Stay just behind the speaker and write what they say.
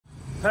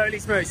Holy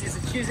smokes, it's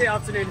a Tuesday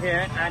afternoon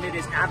here and it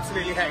is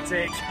absolutely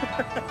hectic.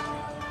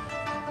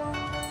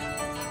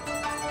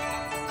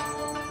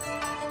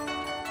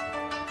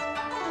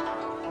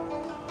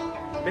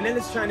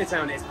 Manila's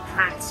Chinatown is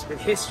packed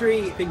with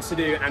history, things to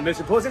do, and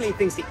most importantly,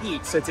 things to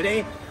eat. So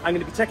today, I'm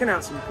going to be checking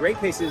out some great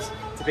places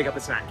to pick up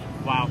a snack.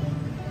 Wow.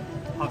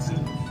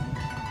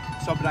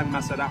 Sobrang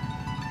masarap.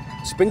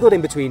 Sprinkled in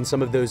between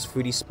some of those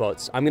foodie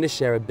spots, I'm going to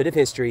share a bit of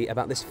history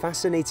about this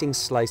fascinating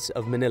slice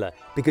of Manila,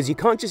 because you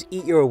can't just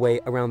eat your way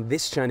around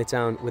this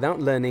Chinatown without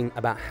learning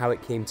about how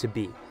it came to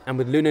be. And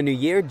with Lunar New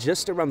Year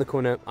just around the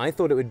corner, I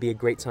thought it would be a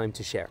great time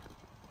to share.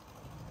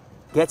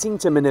 Getting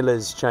to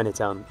Manila's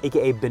Chinatown,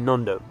 aka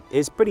Binondo,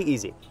 is pretty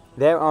easy.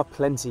 There are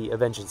plenty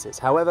of entrances.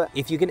 However,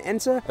 if you can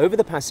enter over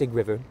the Pasig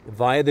River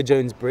via the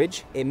Jones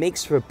Bridge, it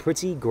makes for a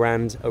pretty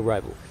grand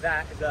arrival.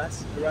 That is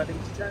us arriving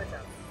to Chinatown.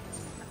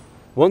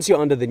 Once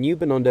you're under the new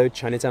Binondo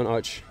Chinatown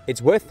Arch,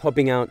 it's worth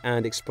hopping out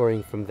and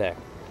exploring from there.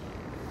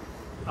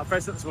 Our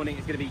first stop this morning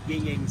is going to be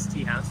Ying Ying's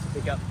Tea House to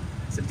pick up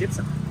some dim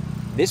sum.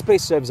 This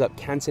place serves up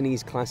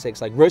Cantonese classics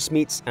like roast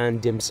meats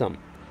and dim sum.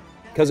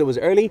 Because it was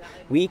early,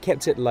 we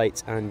kept it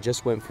light and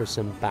just went for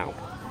some bao.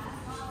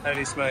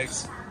 Holy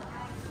smokes.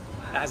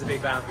 That has a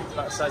big bao. It's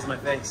about the size of my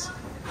face.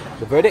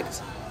 The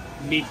verdict?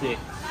 Meaty.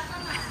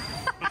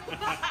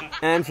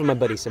 And from my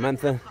buddy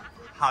Samantha.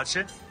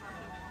 Hardship.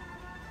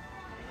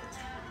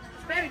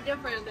 Very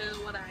different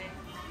than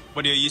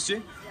What are you used to?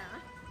 yeah.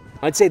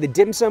 I'd say the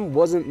dim sum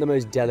wasn't the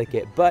most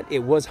delicate, but it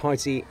was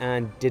hearty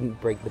and didn't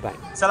break the bank.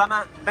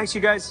 Salamat. Thanks, you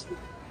guys.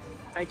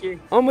 Thank you.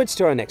 Onwards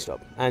to our next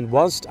stop, and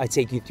whilst I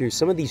take you through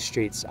some of these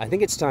streets, I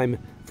think it's time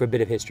for a bit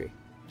of history.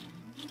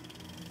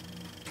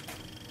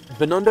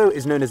 Binondo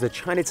is known as the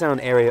Chinatown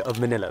area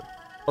of Manila.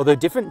 Although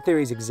different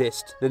theories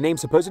exist, the name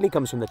supposedly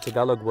comes from the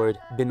Tagalog word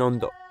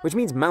Binondo, which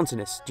means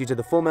mountainous due to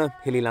the former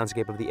hilly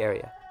landscape of the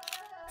area.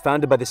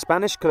 Founded by the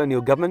Spanish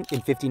colonial government in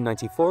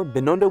 1594,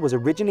 Binondo was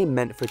originally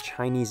meant for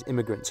Chinese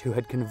immigrants who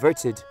had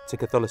converted to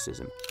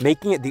Catholicism,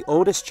 making it the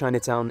oldest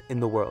Chinatown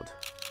in the world.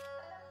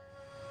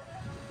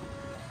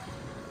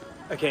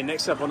 Okay,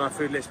 next up on our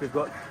food list, we've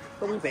got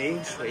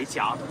Dongbei Shui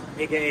Jia,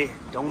 aka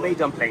Dongbei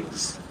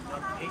dumplings.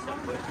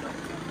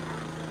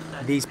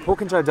 These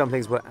pork and chive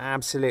dumplings were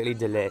absolutely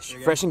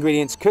delish. Fresh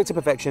ingredients, cooked to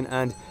perfection,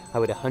 and I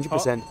would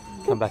 100%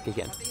 come back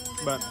again.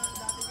 But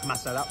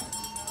masarap.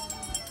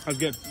 That's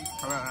good.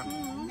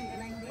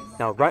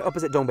 Now, right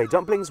opposite Dongbei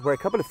dumplings were a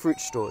couple of fruit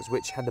stores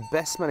which had the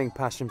best smelling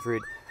passion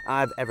fruit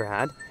I've ever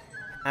had,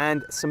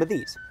 and some of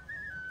these.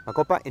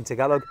 Makopa in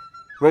Tagalog,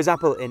 rose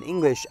apple in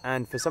English,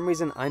 and for some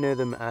reason I know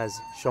them as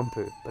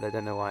shampoo, but I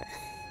don't know why.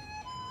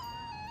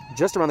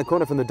 Just around the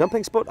corner from the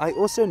dumpling spot, I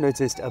also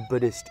noticed a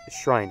Buddhist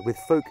shrine with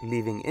folk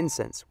leaving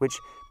incense, which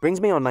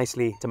brings me on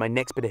nicely to my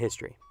next bit of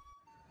history.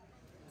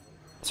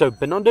 So,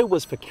 Binondo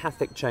was for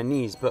Catholic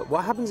Chinese, but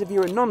what happens if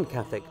you're a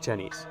non-Catholic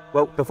Chinese?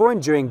 Well, before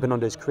and during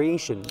Binondo's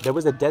creation, there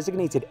was a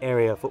designated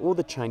area for all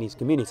the Chinese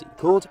community,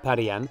 called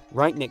Parian,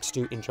 right next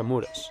to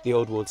Intramuros, the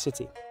old walled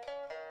city.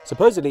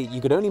 Supposedly, you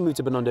could only move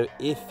to Binondo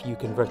if you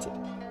converted.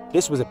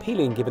 This was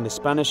appealing given the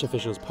Spanish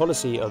officials'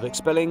 policy of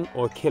expelling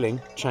or killing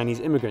Chinese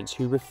immigrants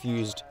who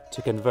refused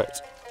to convert.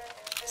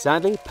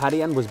 Sadly,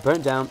 Parian was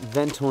burnt down,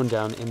 then torn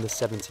down in the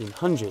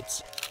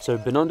 1700s, so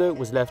Binondo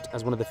was left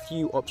as one of the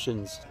few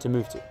options to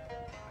move to.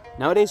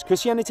 Nowadays,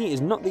 Christianity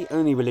is not the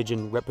only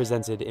religion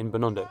represented in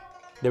Binondo.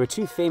 There are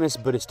two famous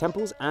Buddhist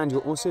temples, and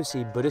you'll also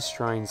see Buddhist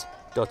shrines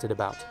dotted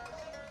about.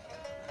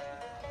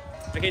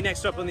 Okay,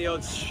 next up on the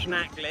old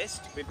snack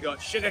list, we've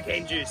got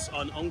sugarcane juice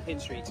on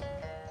Ongpin Street.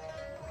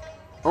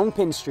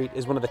 Ongpin Street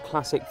is one of the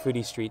classic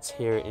foodie streets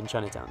here in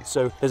Chinatown,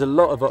 so there's a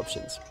lot of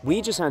options.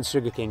 We just had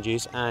sugarcane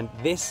juice, and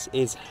this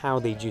is how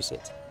they juice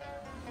it.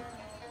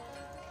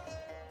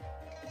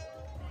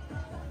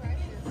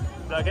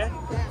 Is that okay?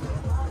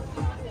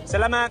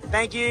 Salamat,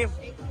 thank you.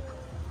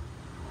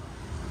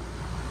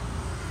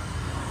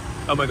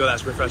 Oh my god,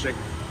 that's refreshing.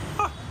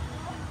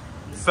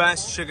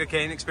 First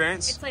sugarcane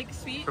experience It's like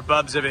sweet for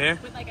Bubs over here.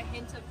 with like a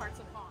hint of parts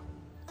of palm.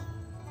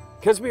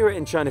 Because we were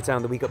in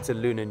Chinatown the week up to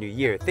Lunar New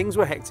Year, things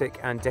were hectic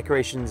and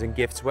decorations and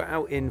gifts were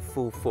out in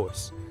full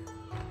force.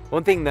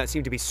 One thing that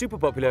seemed to be super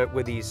popular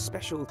were these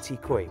special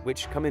tikoi,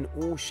 which come in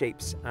all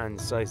shapes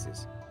and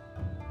sizes.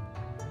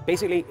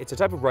 Basically, it's a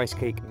type of rice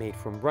cake made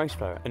from rice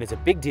flour, and it's a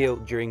big deal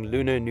during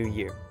Lunar New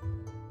Year.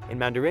 In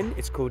Mandarin,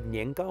 it's called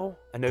niangao,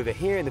 and over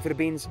here in the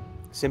Philippines,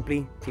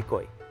 simply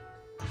tikoi.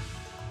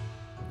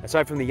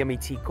 Aside from the yummy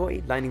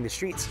tikoi lining the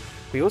streets,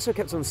 we also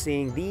kept on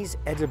seeing these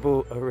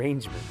edible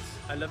arrangements.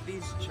 I love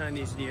these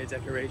Chinese New Year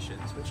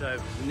decorations, which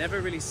I've never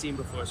really seen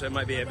before, so it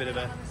might be a bit of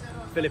a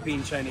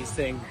Philippine Chinese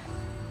thing.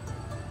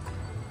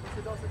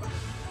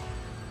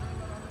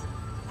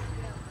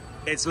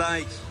 It's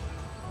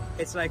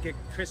like a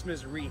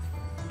Christmas wreath,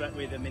 but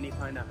with a mini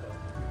pineapple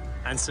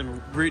and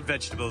some root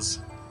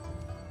vegetables.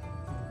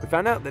 We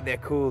found out that they're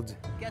called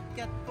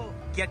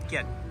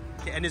Get.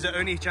 And is it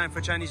only for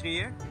Chinese New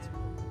Year?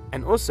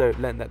 and also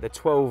learned that the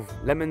 12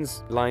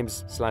 lemons,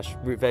 limes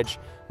 / root veg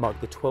mark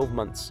the 12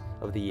 months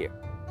of the year.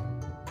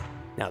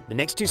 Now, the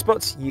next two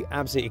spots you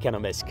absolutely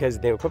cannot miss because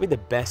they were probably the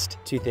best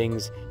two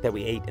things that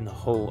we ate in the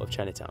whole of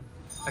Chinatown.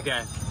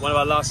 Okay, one of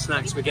our last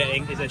snacks we're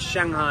getting is a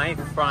Shanghai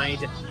fried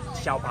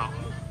xiaopao.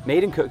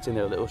 Made and cooked in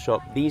their little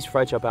shop, these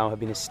fried xiaopao have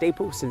been a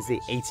staple since the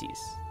 80s.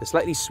 The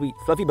slightly sweet,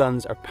 fluffy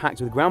buns are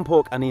packed with ground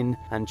pork, onion,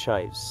 and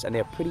chives, and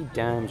they are pretty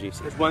damn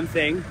juicy. There's one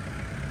thing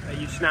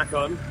that you snack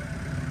on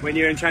when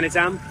you're in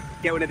Chinatown,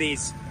 get one of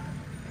these.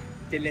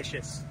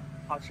 Delicious.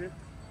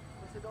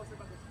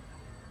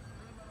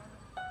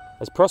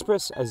 As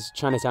prosperous as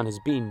Chinatown has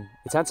been,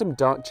 it's had some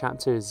dark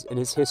chapters in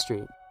its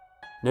history.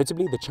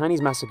 Notably the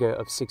Chinese massacre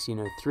of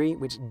 1603,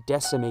 which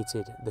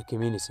decimated the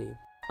community,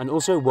 and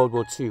also World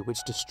War II,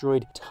 which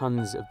destroyed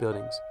tons of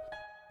buildings.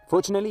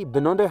 Fortunately,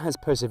 Binondo has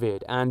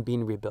persevered and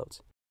been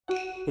rebuilt.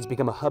 It's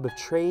become a hub of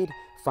trade,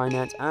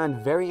 finance,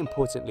 and very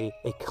importantly,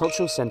 a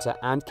cultural center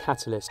and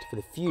catalyst for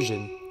the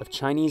fusion of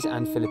Chinese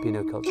and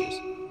Filipino cultures.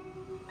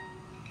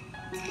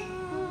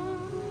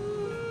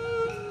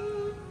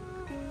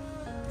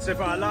 So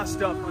for our last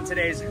stop on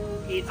today's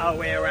Eat Our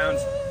Way Around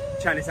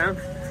Chinatown,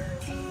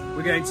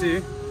 we're going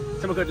to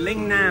somewhere called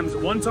Ling Nam's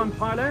Wonton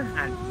Parlor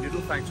and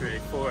Noodle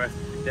Factory for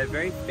their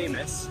very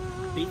famous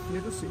beef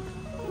noodle soup.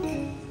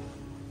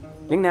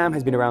 Ling Nam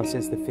has been around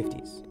since the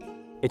 50s.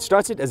 It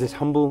started as this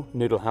humble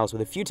noodle house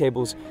with a few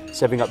tables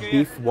serving up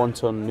beef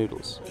wonton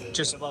noodles.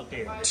 Just 2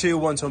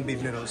 wonton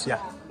beef noodles, yeah.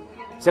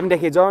 7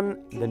 decades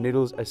on, the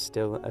noodles are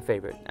still a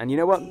favorite. And you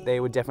know what? They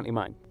were definitely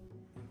mine.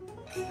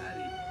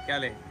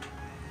 Gali,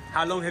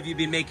 how long have you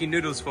been making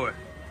noodles for?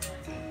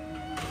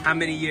 How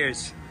many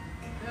years?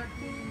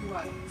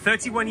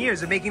 31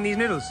 years of making these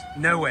noodles?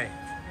 No way.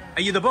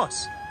 Are you the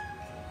boss?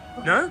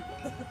 No?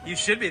 You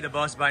should be the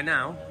boss by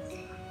now.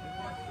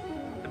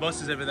 The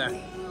boss is over there.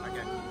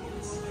 Okay.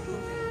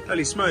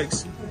 Holy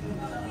smokes.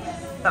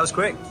 That was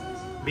quick.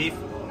 Beef,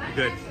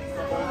 good.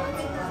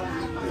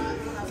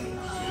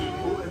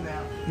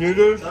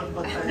 Noodles,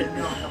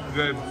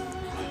 good.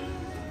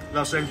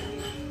 Last thing,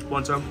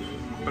 wonton.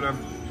 But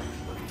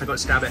I got to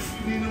stab it.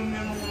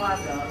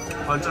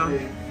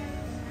 Wonton,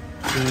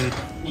 good.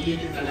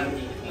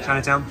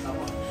 Chinatown,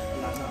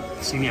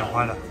 新年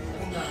快乐.